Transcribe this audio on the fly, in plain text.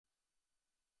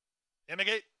In the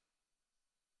gate.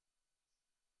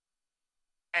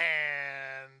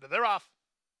 And they're off.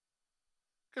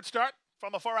 Good start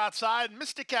from the far outside.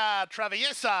 Mystica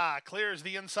Traviesa clears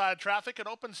the inside traffic and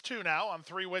opens 2 now on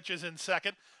 3 Witches in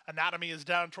second. Anatomy is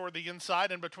down toward the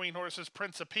inside. In between horses,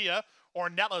 Principia.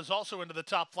 Ornella's also into the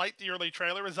top flight. The early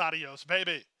trailer is Adios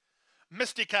Baby.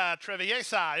 Mystica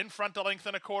Traviesa in front to length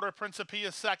and a quarter.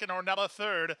 Principia second. Ornella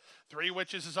third. 3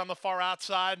 Witches is on the far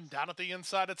outside. And down at the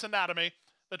inside, it's Anatomy.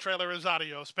 The trailer is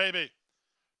Adios Baby.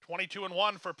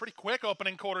 22-1 for a pretty quick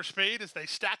opening quarter speed as they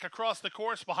stack across the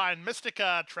course behind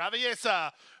Mystica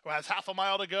Traviesa, who has half a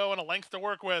mile to go and a length to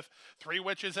work with. 3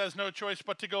 Witches has no choice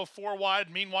but to go 4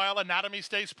 wide. Meanwhile, Anatomy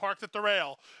stays parked at the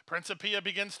rail. Principia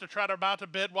begins to try to mount a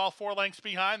bid while 4 lengths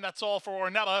behind. That's all for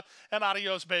Ornella, and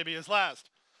Adios Baby is last.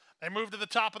 They move to the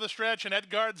top of the stretch, and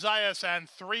Edgard Zayas and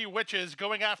 3 Witches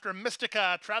going after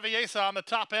Mystica Traviesa on the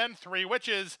top end. 3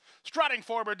 Witches strutting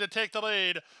forward to take the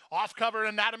lead. Off cover,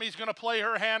 Anatomy's going to play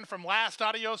her hand from last.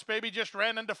 Adios Baby just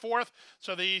ran into 4th,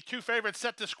 so the 2 favorites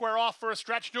set to square off for a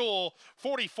stretch duel.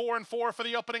 44-4 for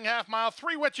the opening half mile.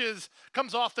 3 Witches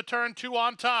comes off the turn, 2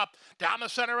 on top. Down the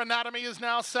center, Anatomy is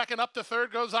now second. Up to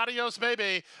third goes Adios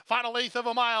Baby. Final 1/8 of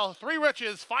a mile. 3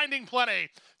 Witches finding plenty.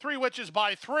 3 Witches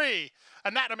by 3.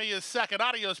 Anatomy is second.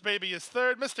 Adios Baby is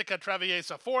third. Mystica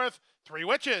Traviesa fourth. 3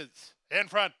 Witches in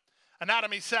front.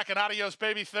 Anatomy second. Adios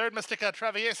Baby third. Mystica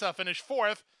Traviesa finished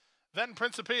 4th. Then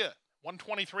Principia,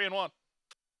 123-1.